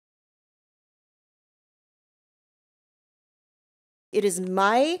It is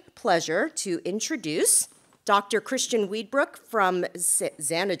my pleasure to introduce Dr. Christian Weedbrook from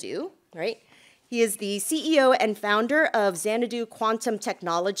Xanadu, right? He is the CEO and founder of Xanadu Quantum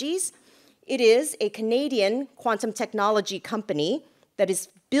Technologies. It is a Canadian quantum technology company that is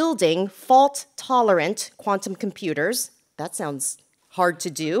building fault-tolerant quantum computers. That sounds hard to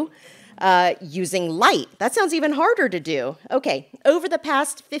do. Using light. That sounds even harder to do. Okay, over the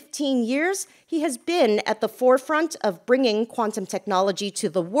past 15 years, he has been at the forefront of bringing quantum technology to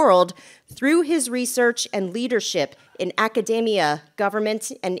the world through his research and leadership in academia,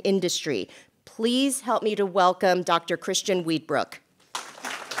 government, and industry. Please help me to welcome Dr. Christian Weedbrook.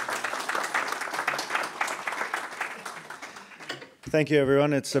 Thank you,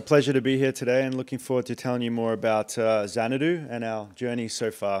 everyone. It's a pleasure to be here today and looking forward to telling you more about Xanadu and our journey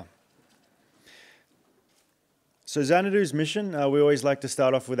so far. So Xanadu's mission, we always like to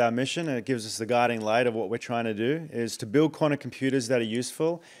start off with our mission, and it gives us the guiding light of what we're trying to do, is to build quantum computers that are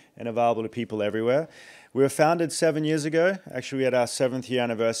useful and available to people everywhere. We were founded 7 years ago. Actually, we had our 7th year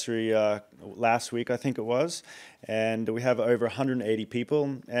anniversary last week, I think it was, and we have over 180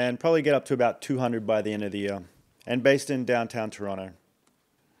 people, and probably get up to about 200 by the end of the year, and based in downtown Toronto.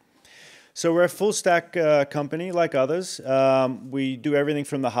 So we're a full-stack company like others. We do everything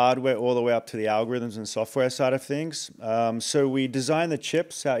from the hardware all the way up to the algorithms and software side of things. So we design the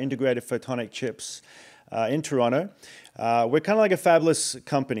chips, our integrated photonic chips, in Toronto. We're kind of like a fabless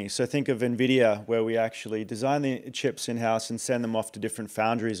company. So think of NVIDIA, where we actually design the chips in-house and send them off to different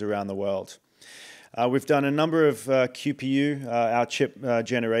foundries around the world. We've done a number of QPU, our chip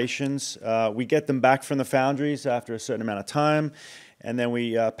generations. We get them back from the foundries after a certain amount of time, and then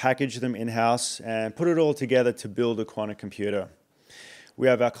we package them in-house and put it all together to build a quantum computer. We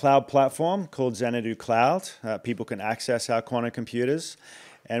have our cloud platform called Xanadu Cloud. People can access our quantum computers.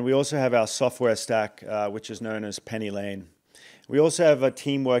 And we also have our software stack, which is known as Penny Lane. We also have a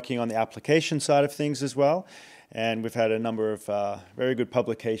team working on the application side of things as well. And we've had a number of very good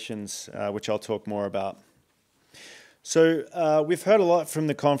publications, which I'll talk more about. So we've heard a lot from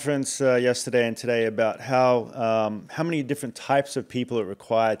the conference yesterday and today about how many different types of people are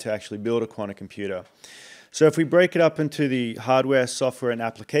required to actually build a quantum computer. So if we break it up into the hardware, software, and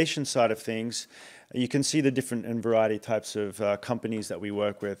application side of things, you can see the different and variety types of companies that we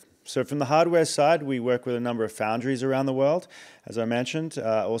work with. So from the hardware side, we work with a number of foundries around the world, as I mentioned,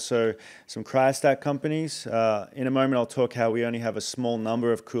 also some cryostat companies. In a moment, I'll talk how we only have a small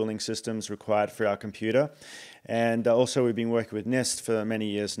number of cooling systems required for our computer. And also, we've been working with NIST for many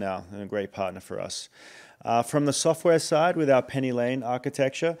years now, and a great partner for us. From the software side, with our Penny Lane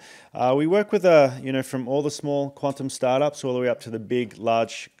architecture, we work with from all the small quantum startups all the way up to the big,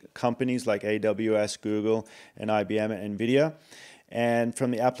 large companies like AWS, Google, and IBM and NVIDIA. And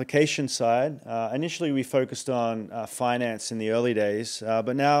from the application side, initially we focused on finance in the early days,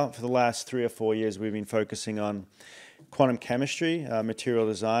 but now for the last 3 or 4 years, we've been focusing on quantum chemistry, material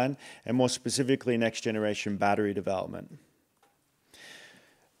design, and more specifically, next-generation battery development.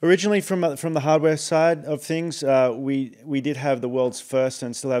 Originally, from the hardware side of things, we did have the world's first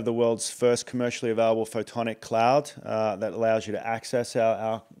and still have the world's first commercially available photonic cloud that allows you to access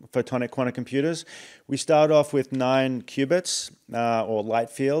our photonic quantum computers. We started off with 9 qubits, or light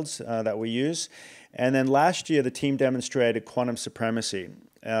fields, that we use. And then last year, the team demonstrated quantum supremacy.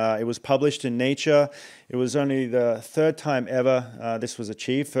 It was published in Nature. It was only the 3rd time ever this was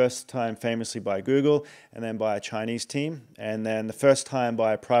achieved. First time famously by Google, and then by a Chinese team, and then the first time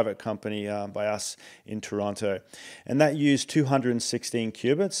by a private company, by us in Toronto. And that used 216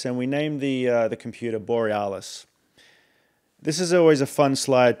 qubits, and we named the computer Borealis. This is always a fun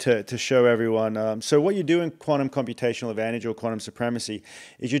slide to show everyone. So what you do in quantum computational advantage or quantum supremacy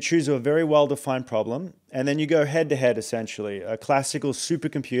is you choose a very well-defined problem, and then you go head-to-head, essentially, a classical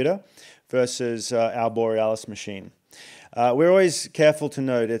supercomputer versus our Borealis machine. We're always careful to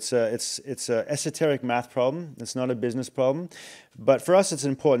note it's a esoteric math problem. It's not a business problem. But for us, it's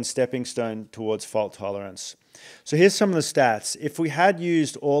an important stepping stone towards fault tolerance. So here's some of the stats. If we had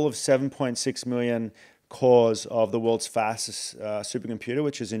used all of 7.6 million cores of the world's fastest supercomputer,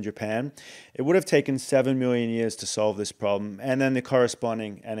 which is in Japan, it would have taken 7 million years to solve this problem, and then the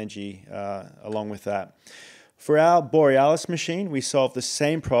corresponding energy along with that. For our Borealis machine, we solved the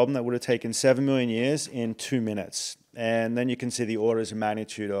same problem that would have taken 7 million years in 2 minutes. And then you can see the orders of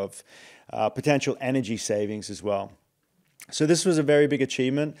magnitude of potential energy savings as well. So this was a very big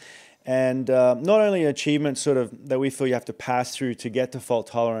achievement. And not only an achievement sort of that we feel you have to pass through to get to fault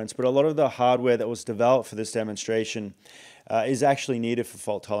tolerance, but a lot of the hardware that was developed for this demonstration is actually needed for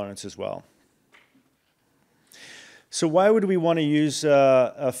fault tolerance as well. So why would we want to use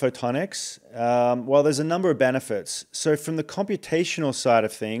photonics? Well, there's a number of benefits. So from the computational side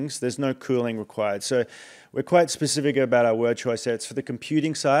of things, there's no cooling required. So we're quite specific about our word choice there. It's for the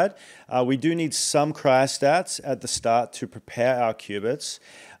computing side. We do need some cryostats at the start to prepare our qubits.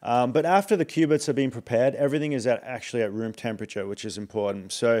 But after the qubits are being prepared, everything is actually at room temperature, which is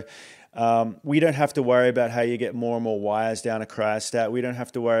important. So we don't have to worry about how you get more and more wires down a cryostat. We don't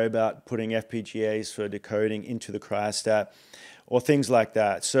have to worry about putting FPGAs for decoding into the cryostat or things like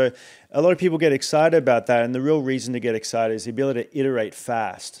that. So a lot of people get excited about that, and the real reason to get excited is the ability to iterate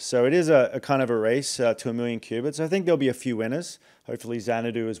fast. So it is a kind of a race to 1 million qubits. I think there'll be a few winners. Hopefully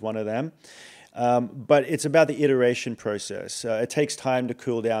Xanadu is one of them. But it's about the iteration process. It takes time to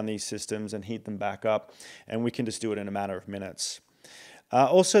cool down these systems and heat them back up, and we can just do it in a matter of minutes.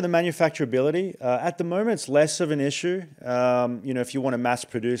 Also, the manufacturability. At the moment, it's less of an issue. If you want to mass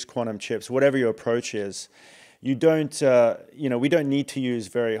produce quantum chips, whatever your approach is, we don't need to use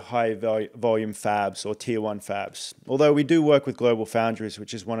very high volume fabs or tier 1 fabs. Although we do work with Global Foundries,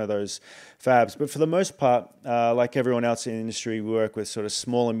 which is one of those fabs. But for the most part, like everyone else in the industry, we work with sort of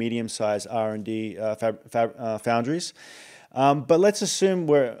small and medium-sized R&D foundries. But let's assume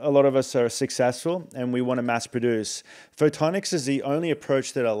a lot of us are successful and we want to mass produce. Photonics is the only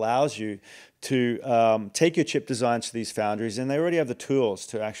approach that allows you to take your chip designs to these foundries, and they already have the tools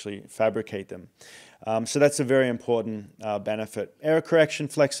to actually fabricate them. So that's a very important benefit. Error correction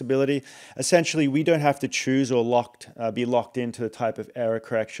flexibility. Essentially, we don't have to choose or be locked into the type of error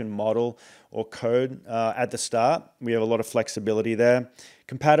correction model or code at the start. We have a lot of flexibility there.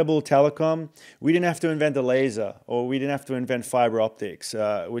 Compatible telecom. We didn't have to invent a laser, or we didn't have to invent fiber optics,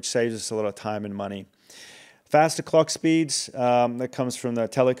 which saves us a lot of time and money. Faster clock speeds, that comes from the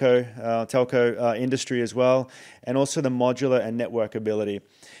telco industry as well, and also the modular and network ability.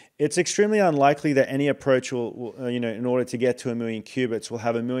 It's extremely unlikely that any approach will, in order to get to 1 million qubits, will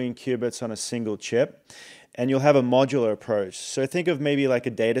have 1 million qubits on a single chip, and you'll have a modular approach. So think of maybe like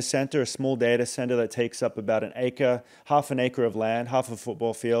a data center, a small data center that takes up about an acre, half an acre of land, half a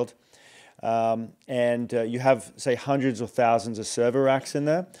football field, and you have, say, hundreds or thousands of server racks in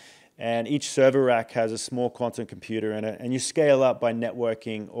there. And each server rack has a small quantum computer in it, and you scale up by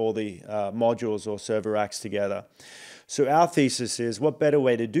networking all the modules or server racks together. So our thesis is, what better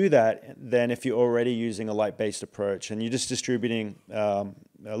way to do that than if you're already using a light-based approach and you're just distributing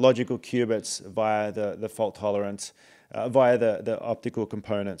logical qubits via the fault tolerance, via the optical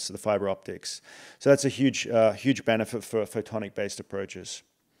components, the fiber optics. So that's a huge benefit for photonic-based approaches.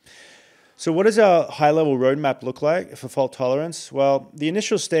 So what does our high-level roadmap look like for fault tolerance? Well, the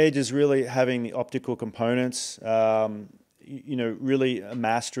initial stage is really having the optical components, really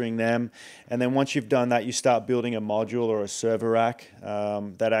mastering them. And then once you've done that, you start building a module or a server rack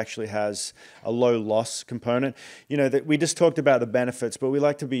that actually has a low loss component. That we just talked about the benefits, but we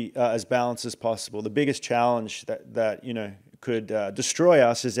like to be as balanced as possible. The biggest challenge that could destroy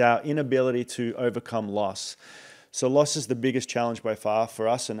us is our inability to overcome loss. So loss is the biggest challenge by far for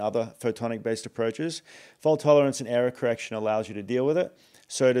us and other photonic-based approaches. Fault tolerance and error correction allows you to deal with it.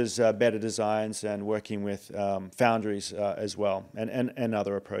 So does better designs and working with foundries as well, and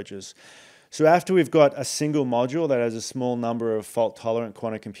other approaches. So after we've got a single module that has a small number of fault-tolerant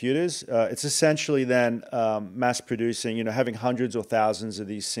quantum computers, it's essentially then mass producing, having hundreds or thousands of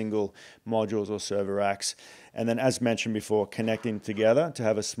these single modules or server racks. And then, as mentioned before, connecting together to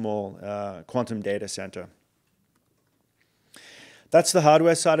have a small quantum data center. That's the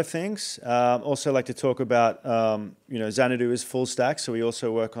hardware side of things. Also like to talk about, Xanadu is full stack, so we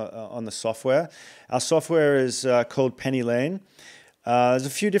also work on the software. Our software is called Penny Lane. There's a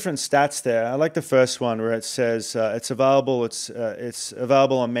few different stats there. I like the first one where it says it's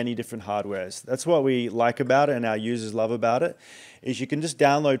available on many different hardwares. That's what we like about it and our users love about it, is you can just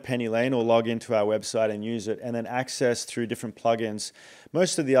download Penny Lane or log into our website and use it, and then access through different plugins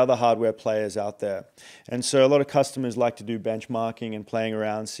most of the other hardware players out there. And so a lot of customers like to do benchmarking and playing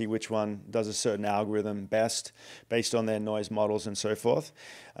around, see which one does a certain algorithm best based on their noise models and so forth.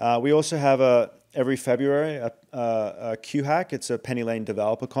 We also have every February a QHack. It's a Penny Lane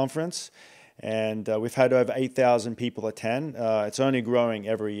developer conference. And we've had over 8,000 people attend. It's only growing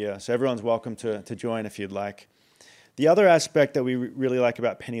every year, so everyone's welcome to join if you'd like. The other aspect that we really like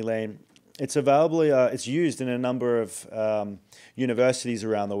about Penny Lane, it's available, it's used in a number of universities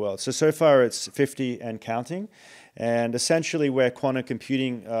around the world. So far it's 50 and counting. And essentially where quantum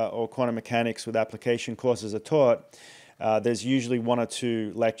computing or quantum mechanics with application courses are taught, there's usually 1 or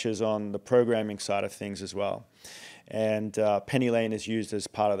 2 lectures on the programming side of things as well. And Penny Lane is used as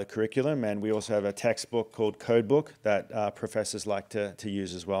part of the curriculum, and we also have a textbook called Codebook that professors like to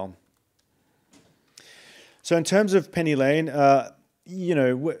use as well. So in terms of Penny Lane,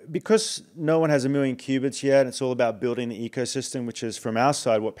 because no one has 1 million qubits yet, it's all about building the ecosystem, which is from our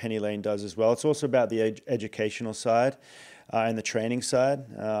side what Penny Lane does as well. It's also about the educational side and the training side.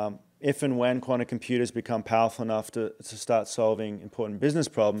 If and when quantum computers become powerful enough to start solving important business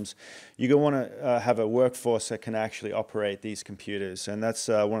problems, you're going to want to have a workforce that can actually operate these computers. And that's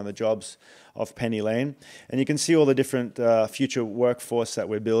one of the jobs of Penny Lane. And you can see all the different future workforce that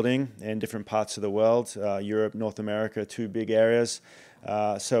we're building in different parts of the world. Europe, North America, 2 big areas.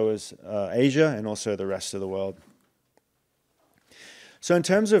 So is Asia and also the rest of the world. So in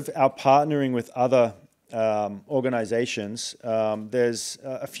terms of our partnering with other organizations, there's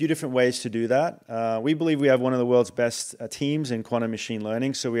a few different ways to do that. We believe we have one of the world's best teams in quantum machine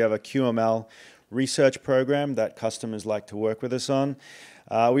learning. So we have a QML research program that customers like to work with us on.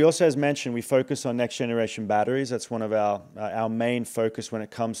 We also, as mentioned, we focus on next generation batteries. That's one of our main focus when it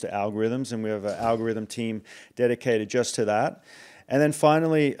comes to algorithms, and we have an algorithm team dedicated just to that. And then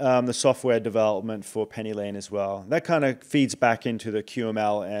finally, the software development for Penny Lane as well. That kind of feeds back into the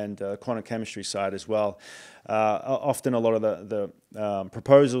QML and quantum chemistry side as well. Often a lot of the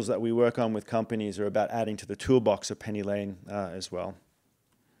proposals that we work on with companies are about adding to the toolbox of Penny Lane as well.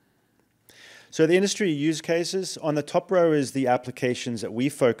 So the industry use cases, on the top row is the applications that we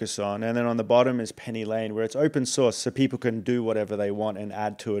focus on, and then on the bottom is Penny Lane, where it's open source so people can do whatever they want and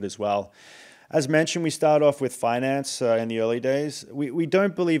add to it as well. As mentioned, we started off with finance in the early days. We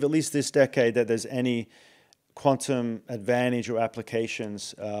don't believe, at least this decade, that there's any quantum advantage or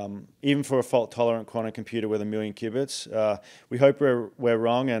applications, even for a fault-tolerant quantum computer with 1 million qubits. We hope we're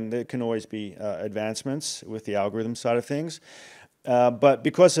wrong, and there can always be advancements with the algorithm side of things. But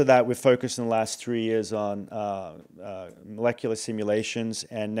because of that, we've focused in the last 3 years on molecular simulations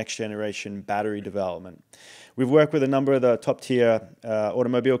and next-generation battery development. We've worked with a number of the top-tier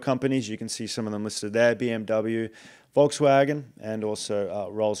automobile companies. You can see some of them listed there: BMW, Volkswagen, and also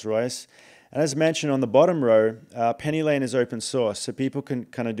Rolls-Royce. And as mentioned on the bottom row, Penny Lane is open source, so people can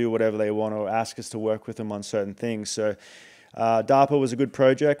kind of do whatever they want or ask us to work with them on certain things. So DARPA was a good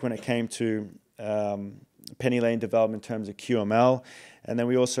project when it came to Penny Lane development in terms of QML. And then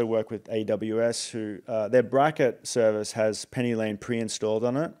we also work with AWS, who their bracket service has Penny Lane pre-installed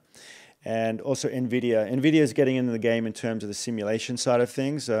on it. And also NVIDIA. NVIDIA is getting into the game in terms of the simulation side of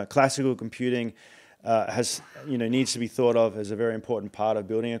things. Classical computing needs to be thought of as a very important part of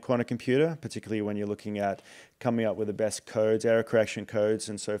building a quantum computer, particularly when you're looking at coming up with the best codes, error correction codes,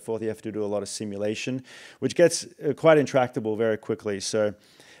 and so forth. You have to do a lot of simulation, which gets quite intractable very quickly. So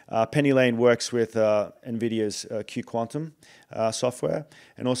Penny Lane works with NVIDIA's QQuantum software,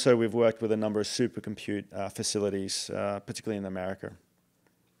 and also we've worked with a number of supercompute facilities, particularly in America.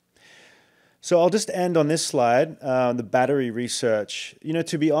 So I'll just end on this slide, the battery research.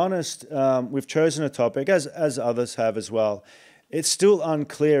 To be honest, we've chosen a topic, as others have as well. It's still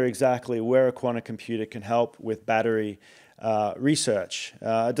unclear exactly where a quantum computer can help with battery research.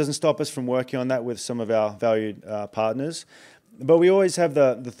 It doesn't stop us from working on that with some of our valued partners. But we always have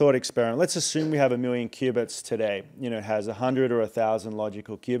the thought experiment. Let's assume we have 1 million qubits today. It has 100 or 1,000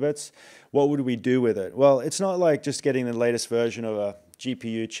 logical qubits. What would we do with it? Well, it's not like just getting the latest version of a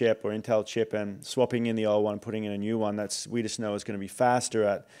GPU chip or Intel chip and swapping in the old one, putting in a new one. We just know is going to be faster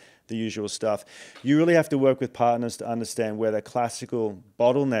at the usual stuff. You really have to work with partners to understand where the classical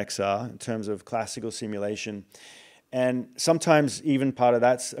bottlenecks are in terms of classical simulation. And sometimes even part of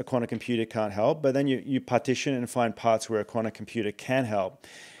that's a quantum computer can't help, but then you partition and find parts where a quantum computer can help.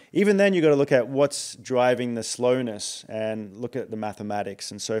 Even then, you've got to look at what's driving the slowness and look at the mathematics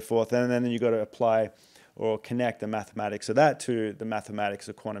and so forth. And then you've got to apply or connect the mathematics of that to the mathematics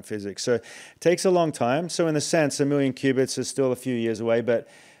of quantum physics. So it takes a long time. So in a sense, 1 million qubits is still a few years away, but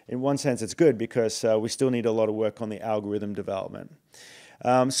in one sense it's good because we still need a lot of work on the algorithm development.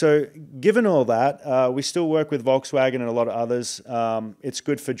 So given all that, we still work with Volkswagen and a lot of others. It's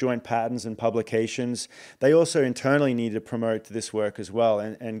good for joint patents and publications. They also internally need to promote this work as well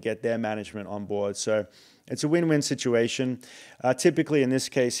and get their management on board. So it's a win-win situation. Typically, in this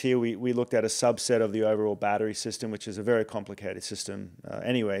case here, we looked at a subset of the overall battery system, which is a very complicated system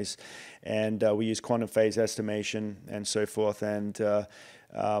anyways. And we use quantum phase estimation and so forth. And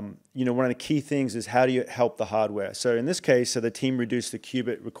one of the key things is how do you help the hardware? So in this case, the team reduced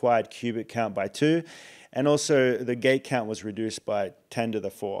the required qubit count by 2. And also the gate count was reduced by 10 to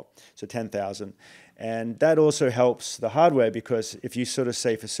the 4, so 10,000. And that also helps the hardware because if you sort of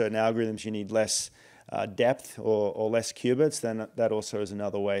say for certain algorithms you need less depth or less qubits, then that also is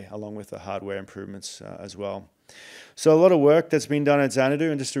another way, along with the hardware improvements as well. So a lot of work that's been done at Xanadu,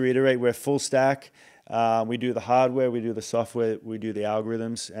 and just to reiterate, we're full stack. We do the hardware, we do the software, we do the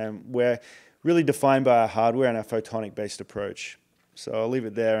algorithms, and really defined by our hardware and our photonic-based approach. So I'll leave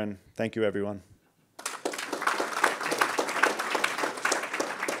it there, and thank you, everyone.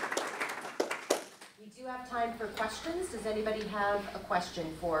 We do have time for questions. Does anybody have a question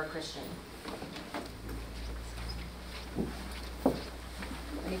for Christian?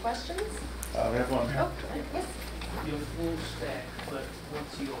 Any questions? We have one. Oh, yes. Your full stack, but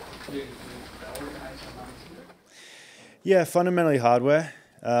what's your ability to prioritize amongst it? Yeah, fundamentally hardware.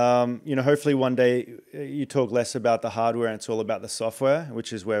 Hopefully one day you talk less about the hardware and it's all about the software,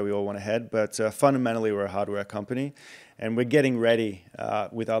 which is where we all want to head. But fundamentally, we're a hardware company, and we're getting ready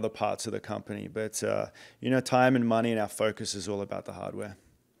with other parts of the company. But time and money and our focus is all about the hardware.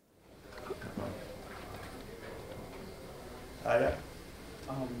 Yeah.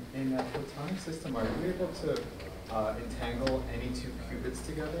 In a photonic system, are you able to entangle any two qubits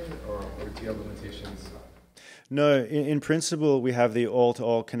together, or do you have limitations? No, in principle, we have the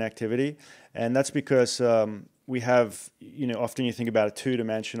all-to-all connectivity, and that's because we have, often you think about a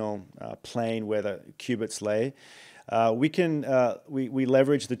two-dimensional plane where the qubits lay. We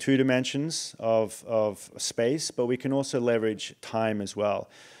leverage the two dimensions of space, but we can also leverage time as well.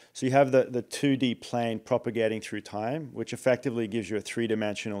 So you have the 2D plane propagating through time, which effectively gives you a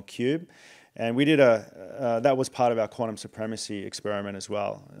three-dimensional cube. And we did that was part of our quantum supremacy experiment as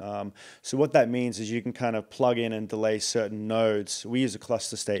well. So what that means is you can kind of plug in and delay certain nodes. We use a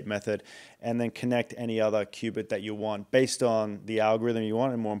cluster state method, and then connect any other qubit that you want based on the algorithm you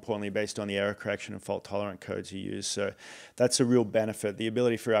want, and more importantly, based on the error correction and fault-tolerant codes you use. So that's a real benefit, the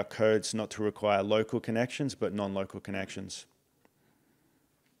ability for our codes not to require local connections, but non-local connections.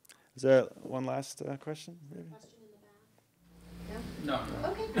 Is there one last question? Maybe? Question in the back? No.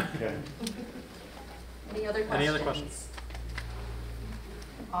 Okay. Okay. Any other questions? Any other questions?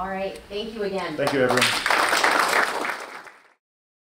 All right. Thank you again. Thank you, everyone.